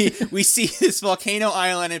we see this volcano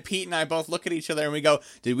island, and Pete and I both look at each other and we go,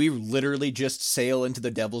 "Did we literally just sail into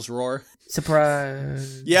the Devil's Roar?"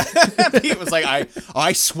 Surprise! Yeah, Pete was like,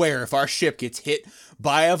 "I swear, if our ship gets hit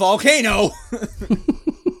by a volcano."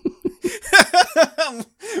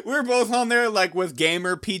 We're both on there like with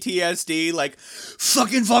gamer PTSD, like,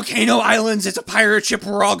 fucking volcano islands, it's a pirate ship,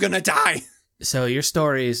 we're all gonna die. So your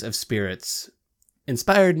stories of spirits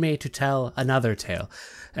inspired me to tell another tale.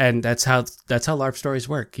 And that's how LARP stories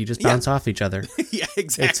work. You just bounce off each other. Yeah,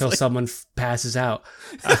 exactly. Until someone passes out.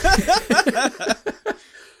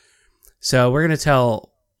 So we're going to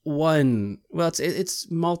tell one, well, it's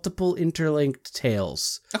multiple interlinked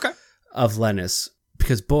tales. Okay. Of Lennis.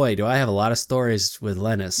 Because, boy, do I have a lot of stories with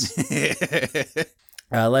Lennis.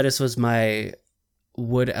 Lennis was my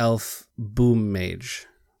wood elf boom mage.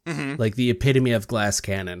 Mm-hmm. Like the epitome of glass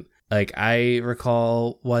cannon. Like, I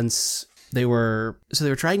recall once they were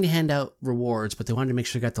trying to hand out rewards, but they wanted to make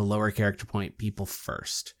sure they got the lower character point people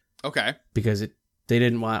first. Okay. Because they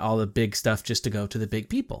didn't want all the big stuff just to go to the big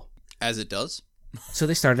people. As it does. So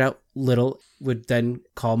they started out little, would then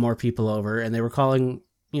call more people over, and they were calling...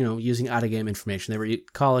 using out-of-game information. They were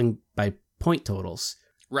calling by point totals.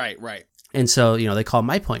 Right. And so, they call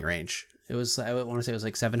my point range. It was, I want to say it was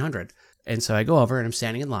like 700. And so I go over and I'm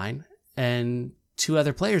standing in line, and two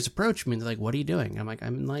other players approach me and they're like, what are you doing? I'm like,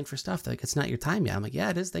 I'm in line for stuff. They're like, it's not your time yet. I'm like, yeah,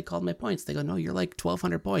 it is. They called my points. They go, no, you're like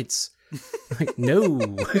 1,200 points. I'm like,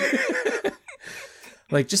 no.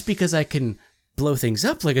 Like, just because I can blow things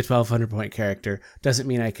up like a 1,200 point character doesn't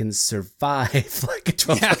mean I can survive like a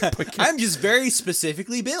 1,200 point character. I'm just very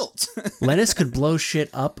specifically built. Lennis could blow shit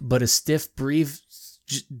up, but a stiff breathe,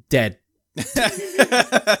 dead.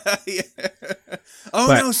 Yeah. Oh,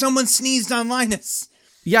 but, no, someone sneezed on Linus.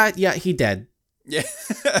 Yeah, he dead. Yeah.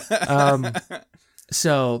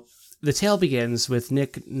 So the tale begins with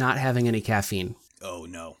Nick not having any caffeine. Oh,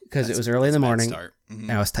 no. Because it was early in the morning. Mm-hmm.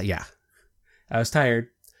 And I was tired.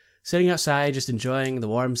 Sitting outside, just enjoying the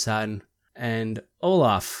warm sun, and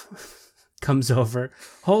Olaf comes over,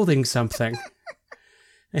 holding something.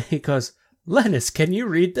 And he goes, Lennis, can you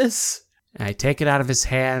read this? And I take it out of his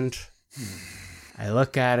hand. I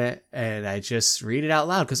look at it, and I just read it out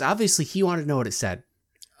loud, because obviously he wanted to know what it said.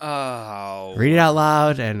 Oh. Read it out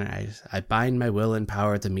loud, and I bind my will and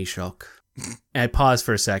power to Mishulk. And I pause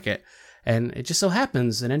for a second, and it just so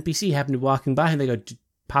happens, an NPC happened to be walking by, and they go,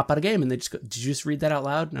 pop out a game, and they just go, did you just read that out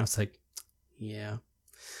loud? And I was like, yeah.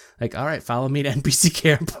 Like, all right, follow me to NPC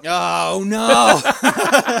camp. Oh, no.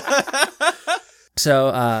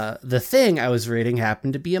 So the thing I was reading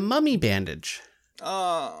happened to be a mummy bandage.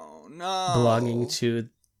 Oh, no. Belonging to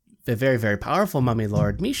the very, very powerful mummy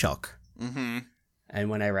lord, Mishulk. Mm-hmm. And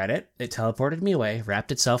when I read it, it teleported me away,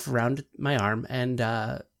 wrapped itself around my arm, and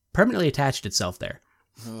permanently attached itself there.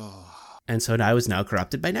 And so I was now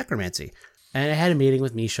corrupted by necromancy. And I had a meeting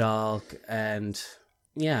with Mishulk, and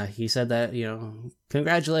yeah, he said that,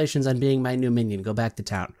 congratulations on being my new minion, go back to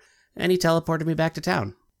town. And he teleported me back to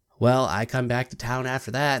town. Well, I come back to town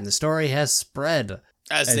after that, and the story has spread.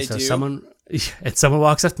 As and they so do. Someone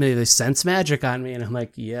walks up to me, they sense magic on me, and I'm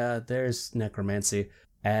like, yeah, there's necromancy.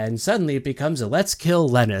 And suddenly it becomes a let's kill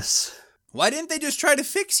Lennis. Why didn't they just try to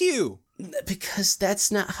fix you? Because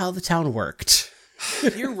that's not how the town worked.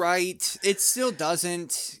 You're right. It still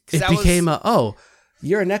doesn't. It became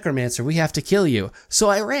you're a necromancer, we have to kill you. So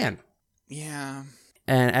I ran. Yeah.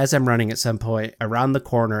 And as I'm running at some point, around the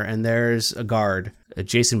corner, and there's a guard,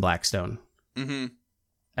 Jason Blackstone. Mm-hmm.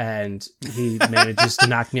 And he manages to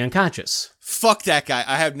knock me unconscious. Fuck that guy.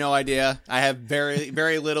 I have no idea. I have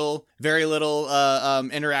very little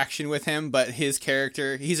interaction with him, but his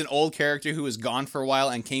character, he's an old character who was gone for a while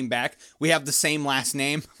and came back. We have the same last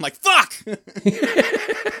name. I'm like, fuck!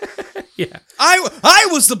 Yeah. I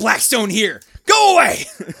was the Blackstone here! Go away!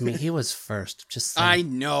 I mean, he was first. Just saying. I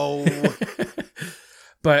know.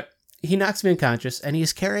 But he knocks me unconscious, and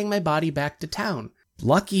he's carrying my body back to town.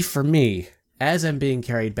 Lucky for me, as I'm being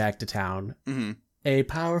carried back to town, a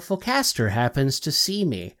powerful caster happens to see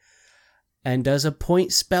me and does a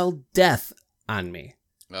point spell death on me.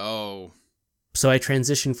 Oh. So I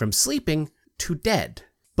transitioned from sleeping to dead.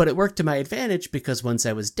 But it worked to my advantage because once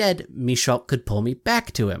I was dead, Mishulk could pull me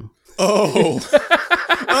back to him. Oh.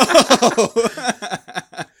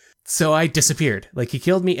 So I disappeared. Like, he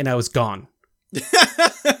killed me and I was gone.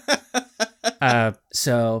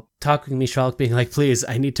 So talking to Mishulk, being like, please,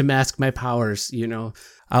 I need to mask my powers,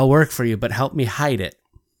 I'll work for you, but help me hide it.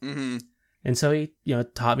 Mm-hmm. And so he,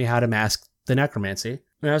 taught me how to mask the necromancy.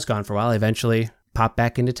 And I was gone for a while. I eventually popped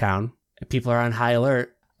back into town. And people are on high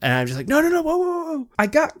alert. And I'm just like, no, whoa. I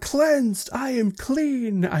got cleansed. I am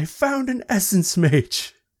clean. I found an essence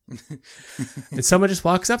mage. And someone just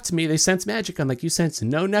walks up to me. They sense magic. I'm like, you sense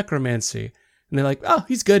no necromancy. And they're like, oh,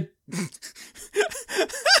 he's good.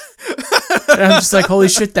 And I'm just like, holy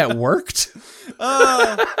shit, that worked.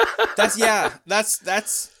 That's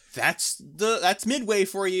Midway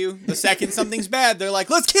for you. The second something's bad, they're like,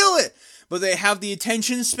 let's kill it. But they have the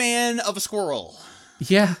attention span of a squirrel.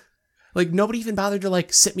 Yeah. Like, nobody even bothered to,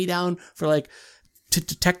 sit me down for, to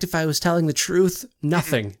detect if I was telling the truth.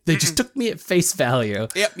 Nothing. They just took me at face value.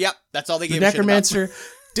 Yep. That's all they gave a shit about. The necromancer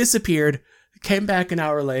disappeared, came back an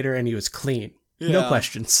hour later, and he was clean. Yeah. No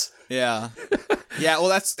questions. Yeah. Yeah, well,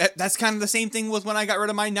 that's kind of the same thing with when I got rid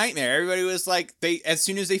of my nightmare. Everybody was like, as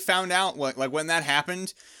soon as they found out, when that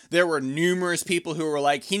happened, there were numerous people who were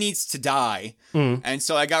like, he needs to die. And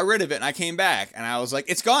so I got rid of it, and I came back, and I was like,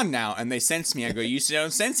 it's gone now. And they sensed me. I go, you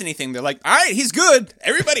don't sense anything. They're like, all right, he's good.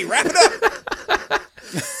 Everybody, wrap it up.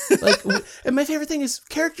 And my favorite thing is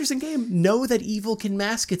characters in game know that evil can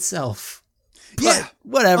mask itself. Yeah.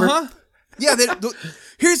 Whatever. Uh-huh. Yeah,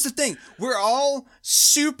 here's the thing. We're all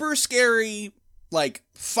super scary,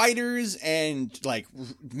 fighters, and,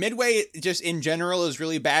 Midway just in general is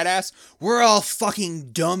really badass. We're all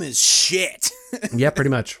fucking dumb as shit. Yeah, pretty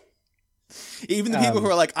much. Even the people who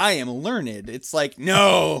are like, I am learned. It's like,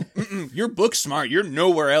 no, you're book smart. You're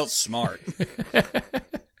nowhere else smart.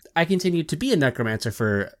 I continued to be a necromancer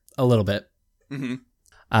for a little bit. Mm-hmm.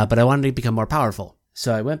 But I wanted to become more powerful.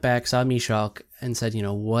 So I went back, saw Mishulk, and said,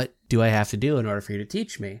 what do I have to do in order for you to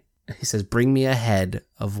teach me? He says, bring me a head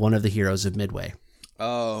of one of the heroes of Midway.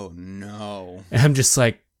 Oh, no. And I'm just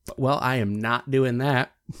like, well, I am not doing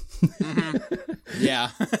that. Mm-hmm.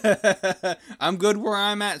 Yeah. I'm good where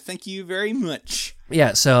I'm at. Thank you very much.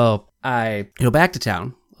 Yeah, so I go back to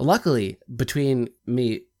town. Luckily, between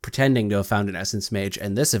me pretending to have found an essence mage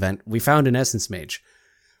and this event, we found an essence mage.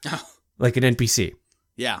 Oh. Like an NPC.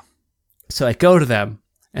 Yeah. So I go to them,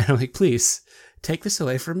 and I'm like, please, take this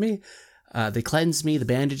away from me. They cleanse me, the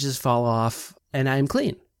bandages fall off, and I'm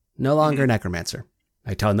clean. No longer a necromancer.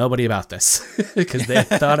 I tell nobody about this, because they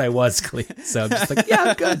thought I was clean. So I'm just like, yeah,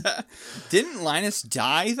 I'm good. Didn't Linus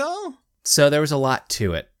die, though? So there was a lot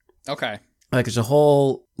to it. Okay. There's a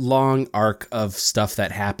whole long arc of stuff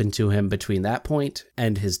that happened to him between that point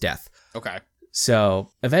and his death. Okay. So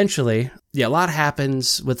eventually, a lot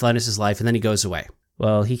happens with Linus's life, and then he goes away.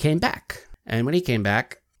 Well, he came back. And when he came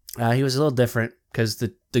back, he was a little different because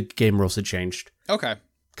the game rules had changed. Okay.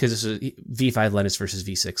 Because this was V5 Linus versus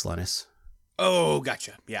V6 Linus. Oh,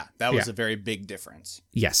 gotcha. Yeah, that was Yeah. a very big difference.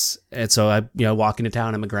 Yes. And so I, walk into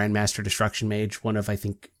town. I'm a Grandmaster Destruction Mage, one of, I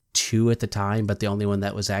think, 2 at the time, but the only one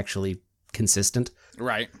that was actually consistent.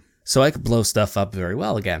 Right. So I could blow stuff up very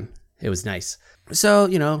well again. It was nice.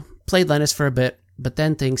 So, played Lennis for a bit, but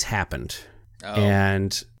then things happened. Oh.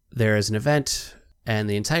 And there is an event, and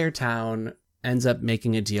the entire town ends up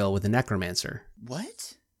making a deal with a necromancer.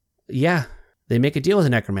 What? Yeah, they make a deal with a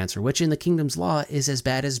necromancer, which in the kingdom's law is as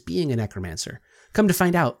bad as being a necromancer. Come to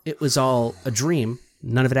find out, it was all a dream.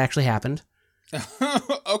 None of it actually happened.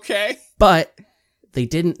 Okay. But they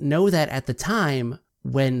didn't know that at the time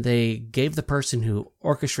when they gave the person who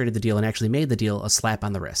orchestrated the deal and actually made the deal a slap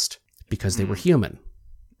on the wrist because they were human.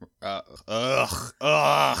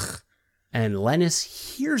 Ugh. And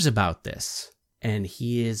Lennis hears about this, and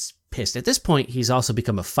he is pissed. At this point, he's also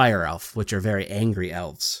become a fire elf, which are very angry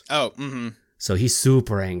elves. Oh, mm-hmm. So he's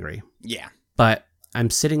super angry. Yeah. But I'm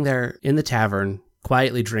sitting there in the tavern,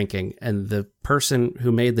 quietly drinking, and the person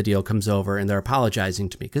who made the deal comes over, and they're apologizing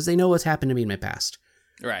to me because they know what's happened to me in my past.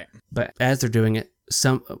 Right. But as they're doing it,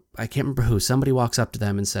 I can't remember who, somebody walks up to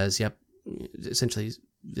them and says, yep, essentially,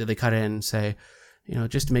 they cut in and say,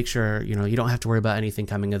 just to make sure, you don't have to worry about anything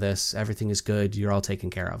coming of this. Everything is good. You're all taken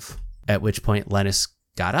care of. At which point, Lennis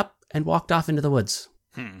got up and walked off into the woods.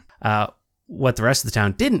 What the rest of the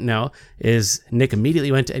town didn't know is Nick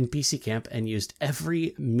immediately went to NPC camp and used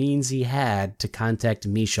every means he had to contact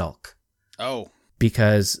Mishulk. Oh.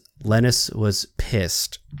 Because Lennis was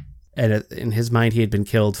pissed. And in his mind, he had been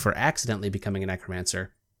killed for accidentally becoming a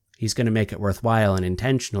necromancer. He's going to make it worthwhile and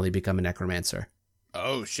intentionally become a necromancer.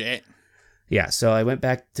 Oh, shit. Yeah, so I went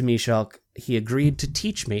back to Mishulk. He agreed to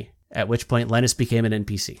teach me, at which point Lennis became an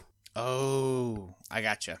NPC. Oh, I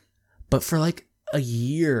gotcha. But for like a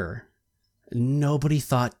year, nobody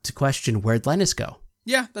thought to question where'd Lennis go.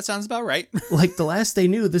 Yeah, that sounds about right. Like the last they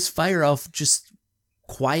knew, this fire elf just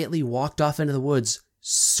quietly walked off into the woods,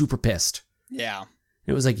 super pissed. Yeah.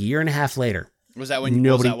 It was like a year and a half later. Was that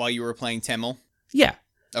was that while you were playing Temel? Yeah.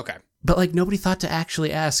 Okay. But like nobody thought to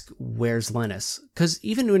actually ask, where's Lennis? Because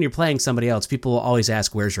even when you're playing somebody else, people will always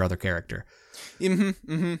ask, where's your other character?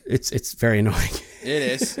 Mm-hmm. Mm-hmm. It's very annoying. It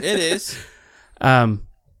is. It is. But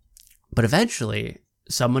eventually,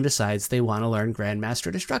 someone decides they want to learn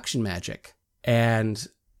Grandmaster Destruction Magic. And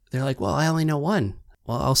they're like, well, I only know one.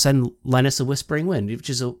 Well, I'll send Lennis a Whispering Wind, which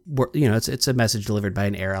is it's a message delivered by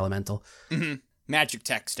an air elemental. Mm-hmm. Magic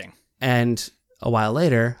texting. And a while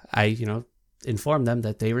later, I, informed them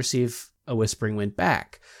that they receive a Whispering Wind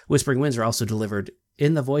back. Whispering Winds are also delivered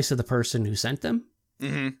in the voice of the person who sent them.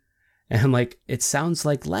 Mm-hmm. And I'm like, it sounds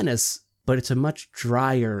like Lennis, but it's a much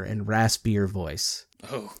drier and raspier voice.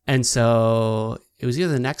 Oh. And so it was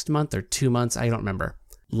either the next month or 2 months, I don't remember.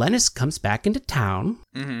 Lennis comes back into town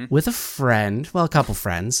with a friend, well, a couple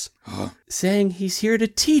friends, saying he's here to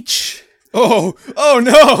teach. Oh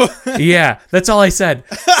no. Yeah, that's all I said.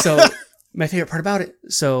 So my favorite part about it.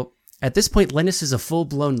 So at this point, Lennis is a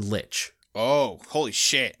full-blown lich. Oh, holy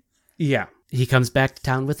shit. Yeah. He comes back to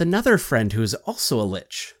town with another friend who is also a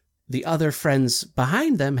lich. The other friends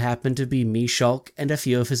behind them happen to be Mishulk and a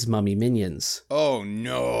few of his mummy minions. Oh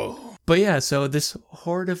no. But yeah, so this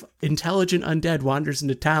horde of intelligent undead wanders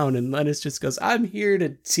into town, and Lennis just goes, I'm here to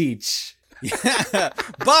teach.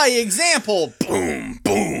 By example. Boom,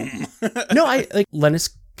 boom. No,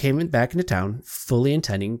 Lennis came back into town fully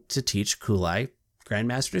intending to teach Kulai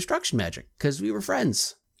Grandmaster Destruction Magic, because we were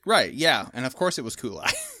friends. Right, yeah. And of course it was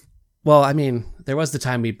Kulai. Well, I mean, there was the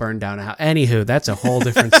time we burned down a house. Anywho, that's a whole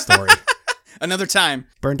different story. Another time.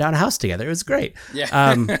 Burned down a house together. It was great.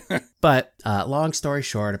 Yeah. But long story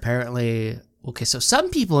short, apparently, okay, so some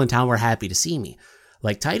people in town were happy to see me.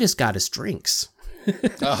 Like Titus got us drinks.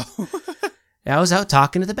 Oh. I was out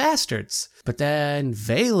talking to the bastards. But then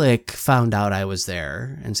Valek found out I was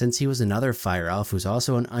there. And since he was another fire elf who's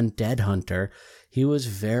also an undead hunter, he was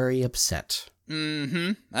very upset.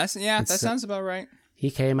 Mm-hmm. That sounds about right. He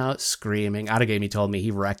came out screaming. Outagame told me he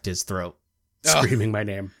wrecked his throat screaming my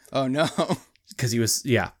name. Oh, no. Because he was,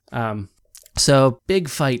 yeah. So big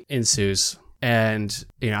fight ensues. And,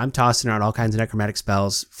 I'm tossing around all kinds of necromantic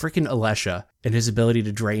spells. Freaking Alesha and his ability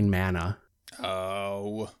to drain mana.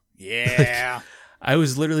 Oh, yeah. I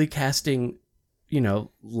was literally casting,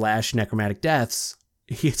 Lash Necromantic Deaths.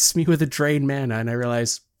 He hits me with a drain mana, and I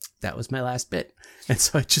realized that was my last bit. And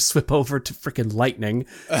so I just whip over to freaking lightning.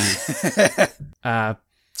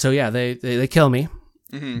 So yeah, they kill me.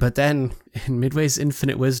 Mm-hmm. But then in Midway's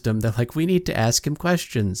infinite wisdom, they're like, we need to ask him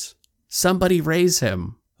questions. Somebody raise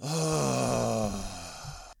him.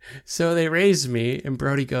 So they raise me, and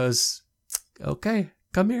Brody goes, okay,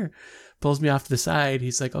 come here. Pulls me off to the side.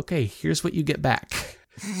 He's like, okay, here's what you get back.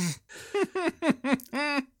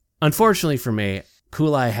 Unfortunately for me,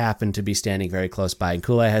 Kulai happened to be standing very close by, and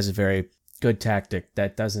Kulai has a very good tactic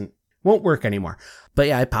that won't work anymore. But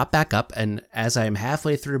yeah, I pop back up, and as I am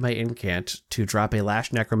halfway through my incant to drop a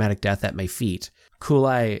Lash Necromantic Death at my feet,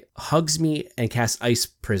 Kulai hugs me and casts Ice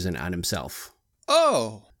Prison on himself.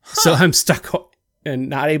 Oh. Huh. So I'm stuck and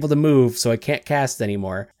not able to move, so I can't cast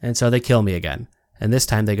anymore. And so they kill me again. And this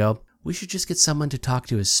time they go, we should just get someone to talk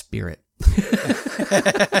to his spirit.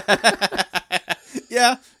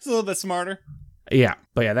 Yeah, it's a little bit smarter. Yeah,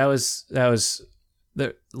 but yeah, that was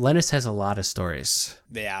Lennis has a lot of stories.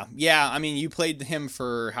 Yeah. I mean, you played him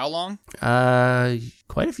for how long?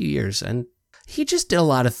 Quite a few years, and he just did a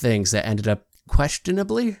lot of things that ended up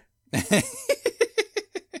questionably.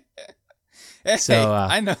 So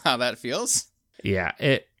I know how that feels. Yeah,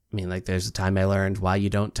 there's a time I learned why you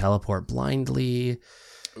don't teleport blindly.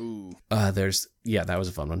 Ooh. That was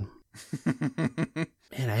a fun one.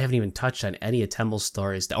 Man, I haven't even touched on any of Temble's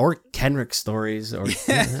stories or Kenrick's stories. Or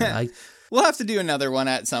we'll have to do another one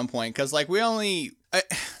at some point because, like,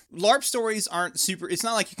 LARP stories aren't super. It's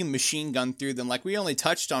not like you can machine gun through them. Like, we only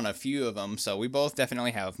touched on a few of them, so we both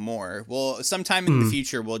definitely have more. Well, sometime in the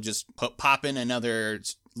future, we'll just pop in another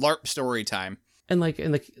LARP story time. And like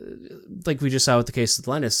we just saw with the case of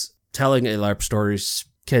Lennis, telling a LARP stories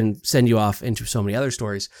can send you off into so many other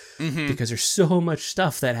stories because there's so much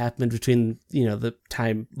stuff that happened between, the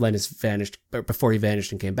time Lennis vanished, or before he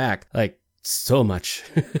vanished and came back. Like, so much.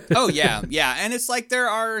 Oh, yeah. Yeah. And it's like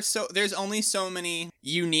there's only so many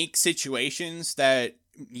unique situations that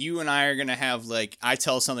you and I are going to have. Like, I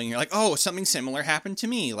tell something, you're like, oh, something similar happened to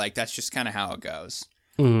me. Like, that's just kind of how it goes.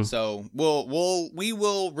 So we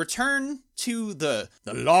will return to the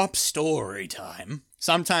LARP story time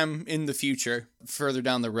sometime in the future, further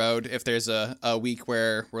down the road, if there's a week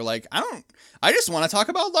where we're like, I just want to talk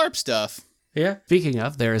about LARP stuff. Yeah. Speaking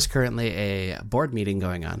of, there is currently a board meeting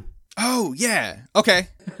going on. Oh, yeah. Okay.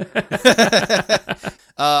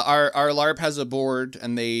 Our LARP has a board,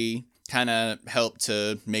 and they kind of help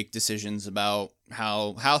to make decisions about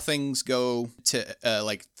how things go to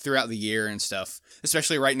like throughout the year and stuff,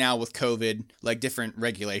 especially right now with COVID, like different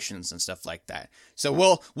regulations and stuff like that. So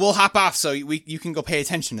we'll hop off so you can go pay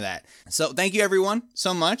attention to that. So thank you everyone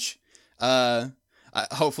so much.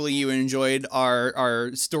 Hopefully you enjoyed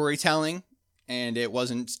our storytelling and it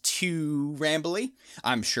wasn't too rambly.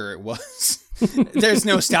 I'm sure it was. There's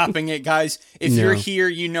no stopping it, guys. If you're here,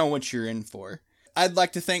 you know what you're in for. I'd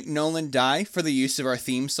like to thank Nolan Dye for the use of our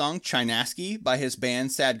theme song, Chinaski, by his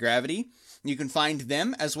band Sad Gravity. You can find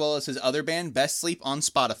them, as well as his other band, Best Sleep, on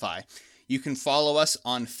Spotify. You can follow us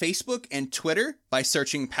on Facebook and Twitter by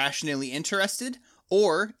searching Passionately Interested,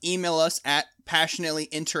 or email us at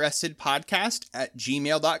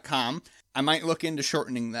passionatelyinterestedpodcast@gmail.com. I might look into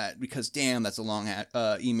shortening that, because damn, that's a long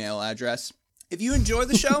email address. If you enjoy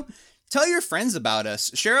the show, tell your friends about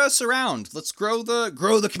us. Share us around. Let's grow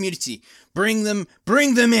the community. Bring them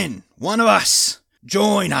in. One of us.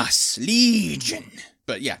 Join us. Legion.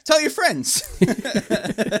 But yeah, tell your friends.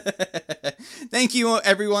 Thank you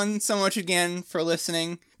everyone so much again for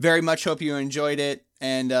listening. Very much hope you enjoyed it.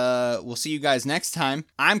 And we'll see you guys next time.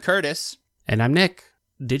 I'm Curtis. And I'm Nick.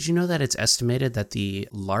 Did you know that it's estimated that the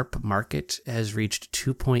LARP market has reached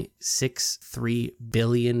 $2.63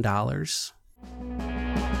 billion?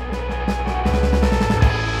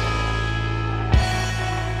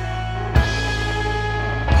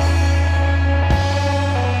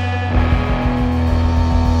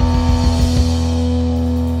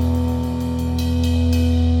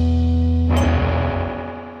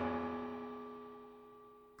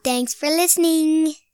 Thanks for listening.